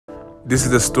This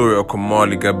is the story of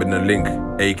Kimali Link,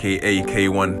 aka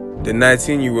K1. The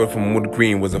 19-year-old from Wood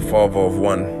Green was a father of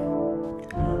one.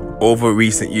 Over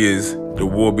recent years, the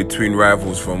war between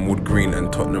rivals from Wood Green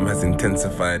and Tottenham has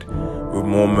intensified, with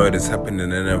more murders happening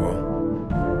than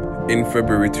ever. In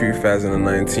February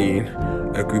 2019,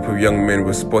 a group of young men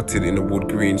were spotted in the Wood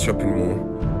Green shopping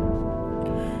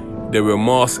mall. They were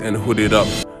masked and hooded up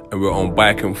and were on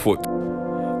bike and foot.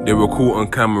 They were caught on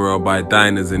camera by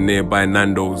diners and nearby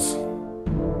Nando's,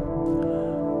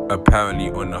 apparently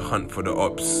on the hunt for the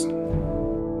ops.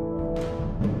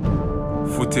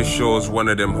 Footage shows one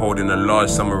of them holding a large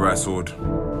samurai sword.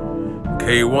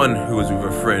 K1, who was with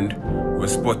a friend,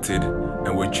 was spotted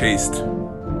and were chased.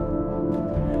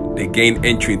 They gained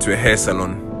entry into a hair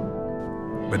salon,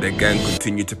 but the gang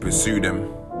continued to pursue them.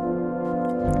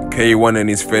 K1 and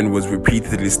his friend was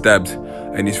repeatedly stabbed,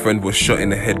 and his friend was shot in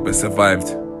the head but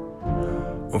survived.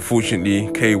 Unfortunately,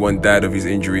 K1 died of his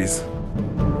injuries.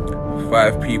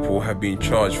 5 people have been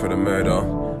charged for the murder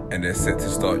and they're set to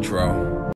start trial.